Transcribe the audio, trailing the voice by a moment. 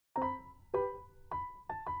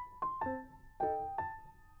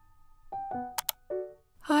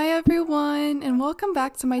welcome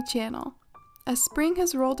back to my channel. As spring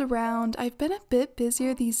has rolled around, I've been a bit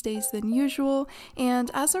busier these days than usual,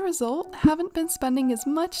 and as a result, haven't been spending as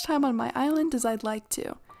much time on my island as I'd like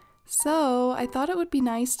to. So, I thought it would be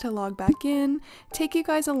nice to log back in, take you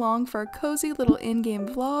guys along for a cozy little in-game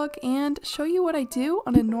vlog, and show you what I do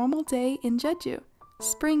on a normal day in Jeju,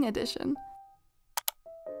 Spring Edition.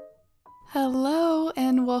 Hello,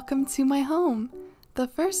 and welcome to my home. The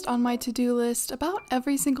first on my to-do list about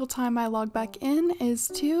every single time I log back in is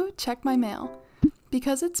to check my mail.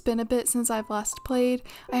 Because it's been a bit since I've last played,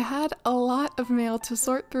 I had a lot of mail to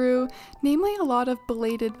sort through, namely a lot of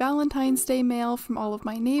belated Valentine's Day mail from all of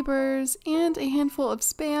my neighbors, and a handful of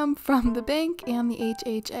spam from the bank and the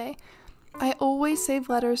HHA. I always save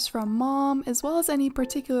letters from Mom, as well as any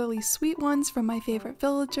particularly sweet ones from my favorite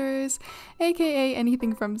villagers, aka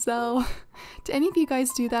anything from Zell. Do any of you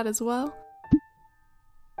guys do that as well?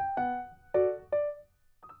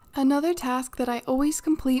 Another task that I always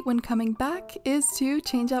complete when coming back is to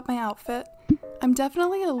change up my outfit. I'm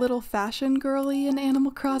definitely a little fashion girly in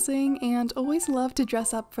Animal Crossing and always love to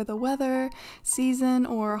dress up for the weather, season,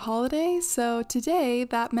 or holiday, so today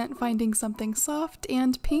that meant finding something soft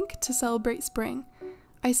and pink to celebrate spring.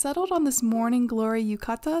 I settled on this morning glory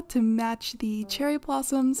yukata to match the cherry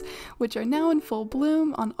blossoms, which are now in full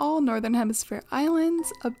bloom on all Northern Hemisphere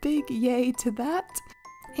islands. A big yay to that!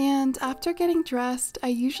 And after getting dressed, I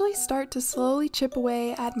usually start to slowly chip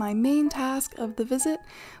away at my main task of the visit,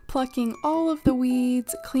 plucking all of the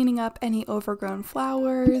weeds, cleaning up any overgrown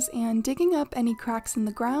flowers, and digging up any cracks in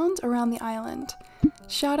the ground around the island.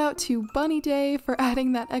 Shout out to Bunny Day for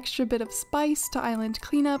adding that extra bit of spice to island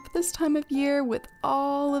cleanup this time of year with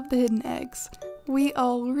all of the hidden eggs. We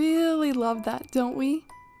all really love that, don't we?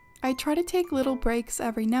 I try to take little breaks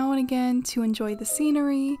every now and again to enjoy the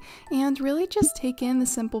scenery and really just take in the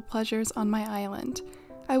simple pleasures on my island.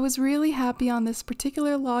 I was really happy on this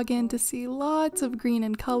particular login to see lots of green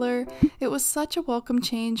and color. It was such a welcome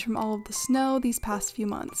change from all of the snow these past few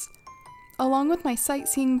months. Along with my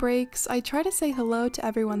sightseeing breaks, I try to say hello to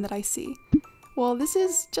everyone that I see. While this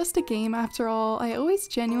is just a game after all, I always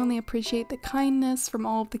genuinely appreciate the kindness from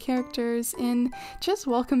all of the characters in just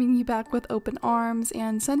welcoming you back with open arms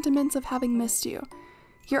and sentiments of having missed you.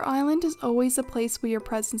 Your island is always a place where your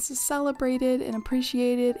presence is celebrated and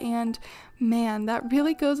appreciated, and man, that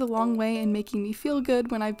really goes a long way in making me feel good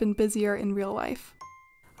when I've been busier in real life.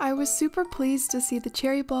 I was super pleased to see the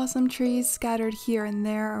cherry blossom trees scattered here and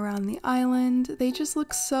there around the island. They just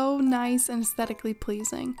look so nice and aesthetically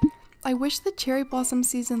pleasing. I wish the cherry blossom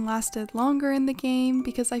season lasted longer in the game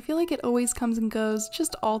because I feel like it always comes and goes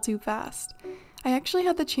just all too fast. I actually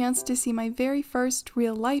had the chance to see my very first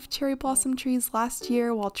real-life cherry blossom trees last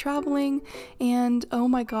year while traveling, and oh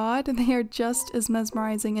my god, they are just as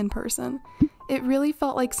mesmerizing in person. It really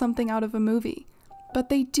felt like something out of a movie. But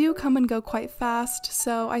they do come and go quite fast,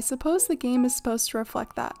 so I suppose the game is supposed to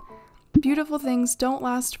reflect that. Beautiful things don't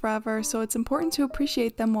last forever, so it's important to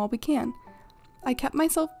appreciate them while we can. I kept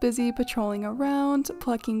myself busy patrolling around,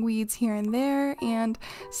 plucking weeds here and there, and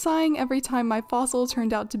sighing every time my fossil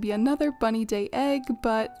turned out to be another Bunny Day egg,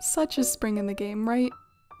 but such is spring in the game, right?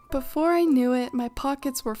 Before I knew it, my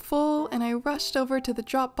pockets were full, and I rushed over to the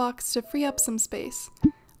drop box to free up some space.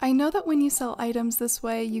 I know that when you sell items this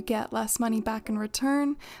way, you get less money back in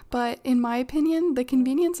return, but in my opinion, the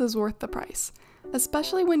convenience is worth the price.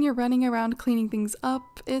 Especially when you're running around cleaning things up,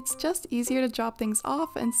 it's just easier to drop things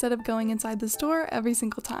off instead of going inside the store every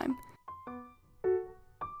single time.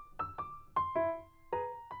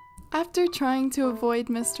 After trying to avoid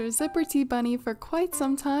Mr. Zipper Tea Bunny for quite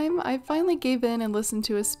some time, I finally gave in and listened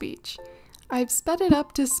to his speech. I've sped it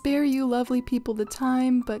up to spare you lovely people the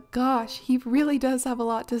time, but gosh, he really does have a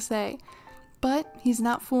lot to say. But he's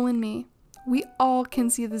not fooling me. We all can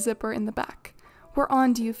see the zipper in the back. We're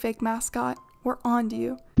on to you, fake mascot. We're on to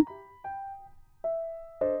you.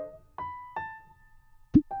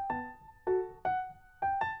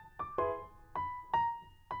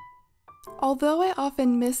 Although I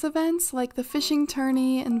often miss events like the fishing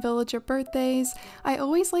tourney and villager birthdays, I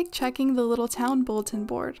always like checking the little town bulletin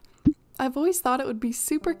board. I've always thought it would be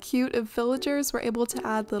super cute if villagers were able to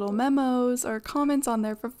add little memos or comments on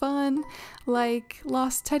there for fun, like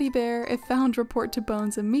lost teddy bear if found report to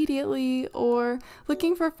Bones immediately, or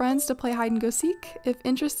looking for friends to play hide and go seek, if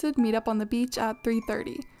interested meet up on the beach at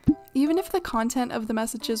 3:30. Even if the content of the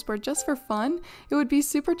messages were just for fun, it would be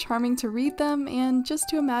super charming to read them and just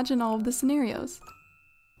to imagine all of the scenarios.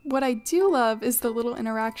 What I do love is the little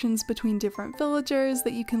interactions between different villagers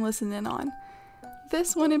that you can listen in on.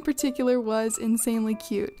 This one in particular was insanely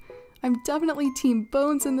cute. I'm definitely Team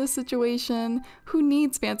Bones in this situation. Who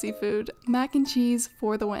needs fancy food? Mac and cheese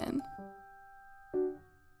for the win.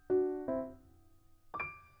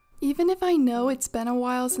 Even if I know it's been a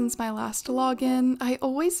while since my last login, I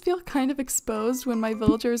always feel kind of exposed when my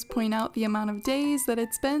villagers point out the amount of days that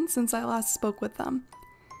it's been since I last spoke with them.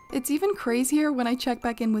 It's even crazier when I check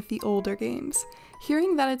back in with the older games.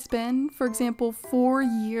 Hearing that it's been, for example, 4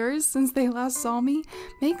 years since they last saw me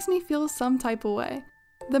makes me feel some type of way.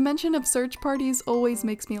 The mention of search parties always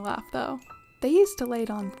makes me laugh though. They used to lay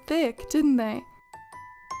it on thick, didn't they?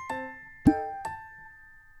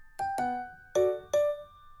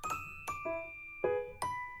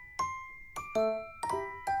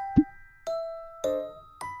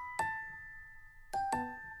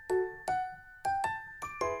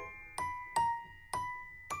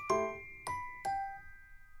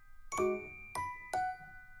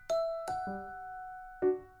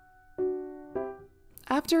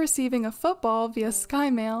 After receiving a football via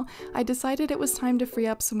SkyMail, I decided it was time to free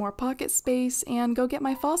up some more pocket space and go get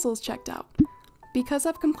my fossils checked out. Because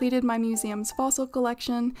I've completed my museum's fossil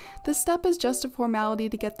collection, this step is just a formality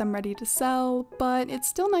to get them ready to sell, but it's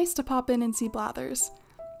still nice to pop in and see Blathers.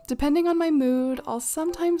 Depending on my mood, I'll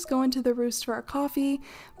sometimes go into the Roost for a coffee,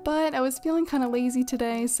 but I was feeling kinda lazy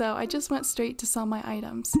today, so I just went straight to sell my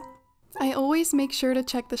items. I always make sure to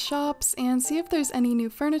check the shops and see if there's any new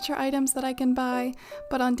furniture items that I can buy,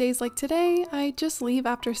 but on days like today, I just leave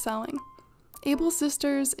after selling. Abel's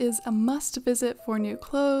Sisters is a must visit for new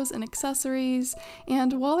clothes and accessories,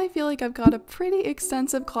 and while I feel like I've got a pretty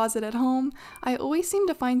extensive closet at home, I always seem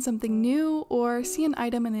to find something new or see an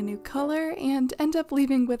item in a new color and end up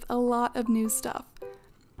leaving with a lot of new stuff.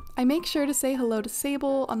 I make sure to say hello to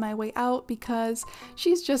Sable on my way out because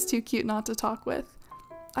she's just too cute not to talk with.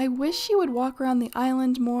 I wish she would walk around the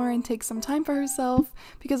island more and take some time for herself,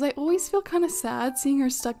 because I always feel kind of sad seeing her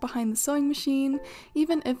stuck behind the sewing machine,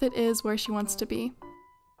 even if it is where she wants to be.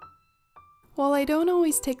 While I don't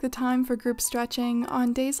always take the time for group stretching,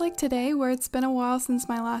 on days like today where it's been a while since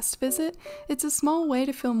my last visit, it's a small way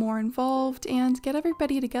to feel more involved and get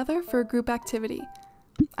everybody together for a group activity.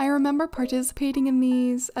 I remember participating in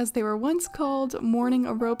these, as they were once called morning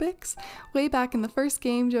aerobics, way back in the first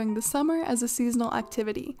game during the summer as a seasonal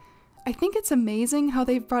activity. I think it's amazing how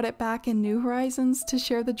they've brought it back in New Horizons to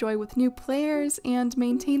share the joy with new players and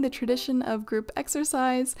maintain the tradition of group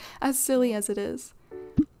exercise, as silly as it is.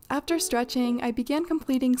 After stretching, I began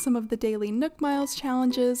completing some of the daily Nook Miles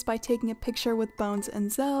challenges by taking a picture with Bones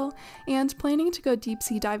and Zell, and planning to go deep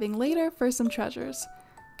sea diving later for some treasures.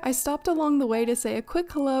 I stopped along the way to say a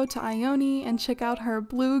quick hello to Ione and check out her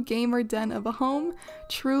blue gamer den of a home,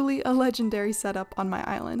 truly a legendary setup on my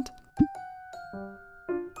island.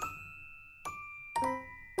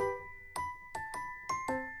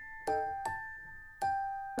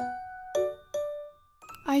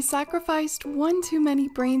 I sacrificed one too many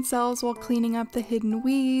brain cells while cleaning up the hidden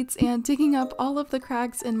weeds and digging up all of the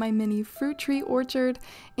cracks in my mini fruit tree orchard,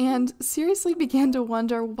 and seriously began to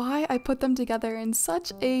wonder why I put them together in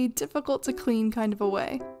such a difficult to clean kind of a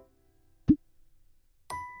way.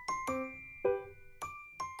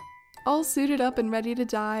 All suited up and ready to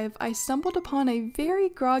dive, I stumbled upon a very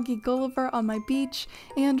groggy Gulliver on my beach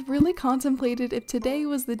and really contemplated if today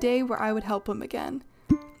was the day where I would help him again.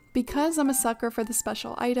 Because I'm a sucker for the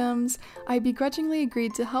special items, I begrudgingly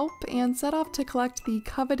agreed to help and set off to collect the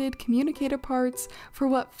coveted communicator parts for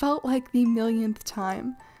what felt like the millionth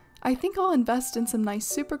time. I think I'll invest in some nice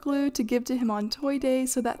super glue to give to him on Toy Day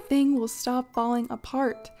so that thing will stop falling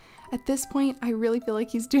apart. At this point, I really feel like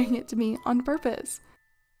he's doing it to me on purpose.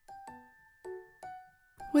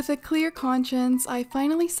 With a clear conscience, I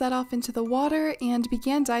finally set off into the water and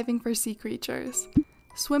began diving for sea creatures.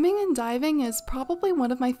 Swimming and diving is probably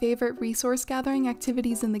one of my favorite resource gathering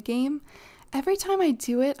activities in the game. Every time I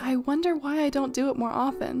do it, I wonder why I don't do it more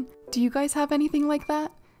often. Do you guys have anything like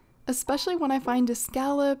that? Especially when I find a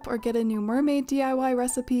scallop or get a new mermaid DIY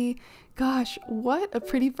recipe. Gosh, what a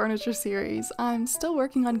pretty furniture series. I'm still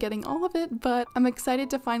working on getting all of it, but I'm excited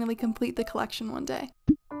to finally complete the collection one day.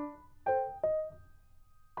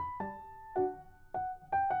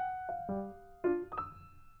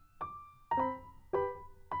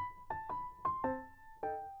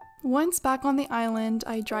 Once back on the island,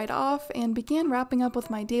 I dried off and began wrapping up with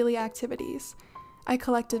my daily activities. I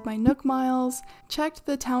collected my Nook Miles, checked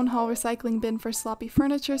the Town Hall recycling bin for Sloppy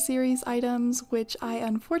Furniture series items, which I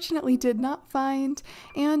unfortunately did not find,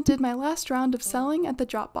 and did my last round of selling at the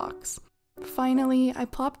Dropbox. Finally, I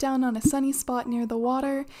plopped down on a sunny spot near the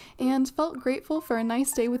water and felt grateful for a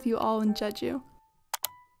nice day with you all in Jeju.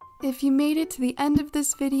 If you made it to the end of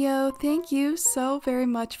this video, thank you so very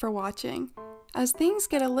much for watching. As things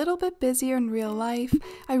get a little bit busier in real life,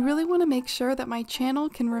 I really want to make sure that my channel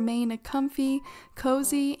can remain a comfy,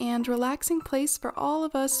 cozy, and relaxing place for all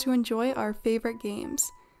of us to enjoy our favorite games.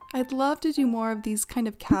 I'd love to do more of these kind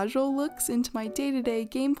of casual looks into my day-to-day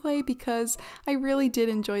gameplay because I really did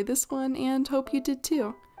enjoy this one and hope you did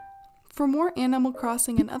too. For more Animal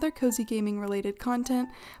Crossing and other cozy gaming related content,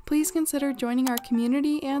 please consider joining our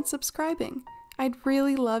community and subscribing. I'd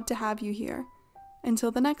really love to have you here.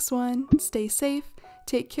 Until the next one, stay safe,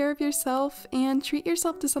 take care of yourself, and treat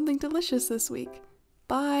yourself to something delicious this week.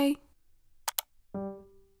 Bye!